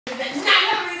That's not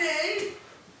happening!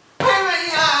 Oh my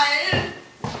god!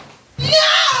 No!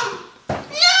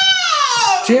 No!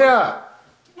 Tina!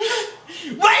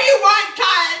 What do you want,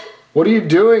 Todd? What are you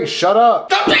doing? Shut up!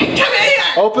 Don't come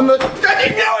here! Open the... Don't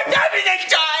you know what's happening,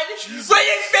 Todd? Why are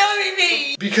you filming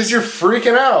me? Because you're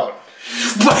freaking out.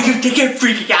 Why do you think I'm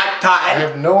freaking out, Todd? I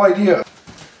have no idea.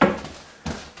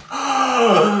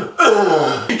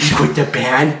 He's quit the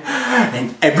band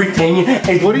and everything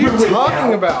is What are you ruined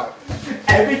talking now. about?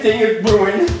 Everything is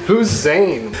ruined. Who's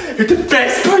Zayn? You're the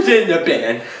best person in the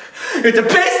band. You're the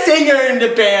best singer in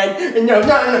the band, and you're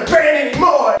not in the band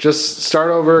anymore. Just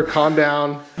start over, calm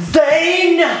down.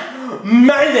 Zayn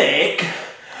Malik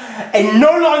and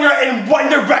no longer in One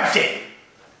Direction.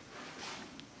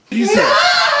 Jesus.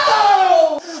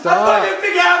 No! Stop. I'm trying to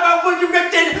figure out about One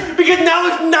Direction because now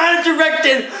it's not a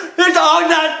direction. It's all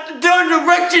not no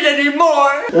direction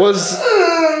anymore.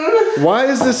 Why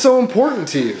is this so important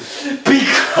to you?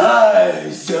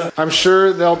 Because I'm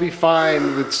sure they'll be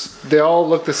fine. They all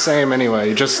look the same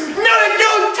anyway. Just... no,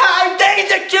 don't time. That's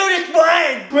the cutest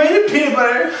one. Where's the peanut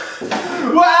butter?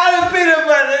 Where's the peanut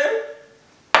butter?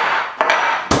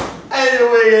 I don't know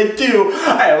what I'm gonna do.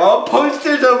 I have all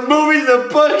posters of movies and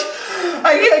books.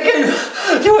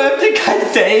 Do I have to cut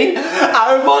Zayn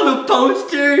out of all the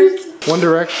posters? One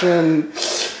Direction...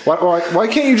 Why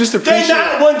can't you just appreciate...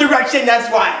 They're not One Direction, that's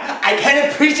why. I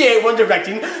can't appreciate One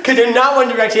Direction because they're not One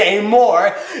Direction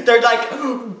anymore. They're like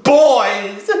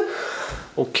boys.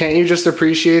 Well, can't you just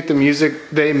appreciate the music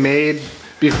they made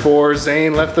before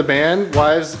Zayn left the band?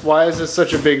 Why is this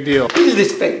such a big deal? Look at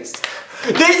this face.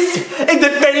 This is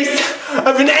the face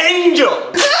of an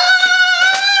angel.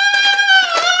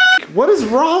 What is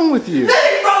wrong with you?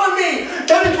 Nothing's wrong with me.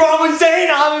 Nothing's wrong with Zayn,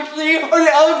 obviously, or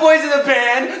the other boys in the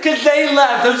band, because they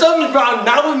left. So something's wrong,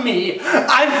 not with me.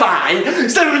 I'm fine.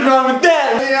 Something's wrong with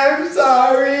them. I'm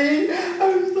sorry.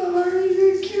 I'm sorry.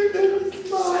 You cute little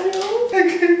smile. I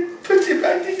can put you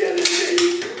back together,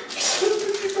 baby. Put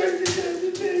you back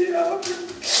together, baby. No,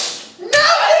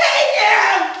 I hate you!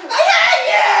 I hate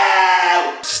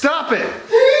you! Stop it!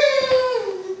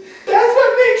 That's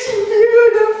what makes you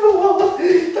beautiful.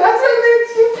 That's what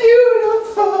makes you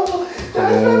beautiful.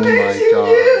 That's what makes you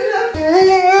beautiful.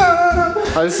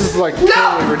 This is like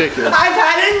totally ridiculous. I've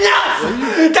had enough.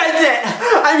 That's it.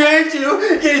 I'm going to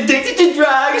get addicted to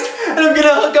drugs and I'm going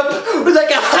to hook up with like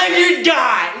 100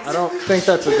 guys. I don't think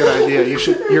that's a good idea.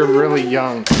 You're really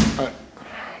young. Oh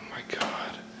my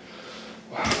god.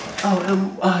 Wow.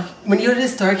 Oh, when you go to the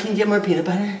store, can you get more peanut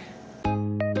butter?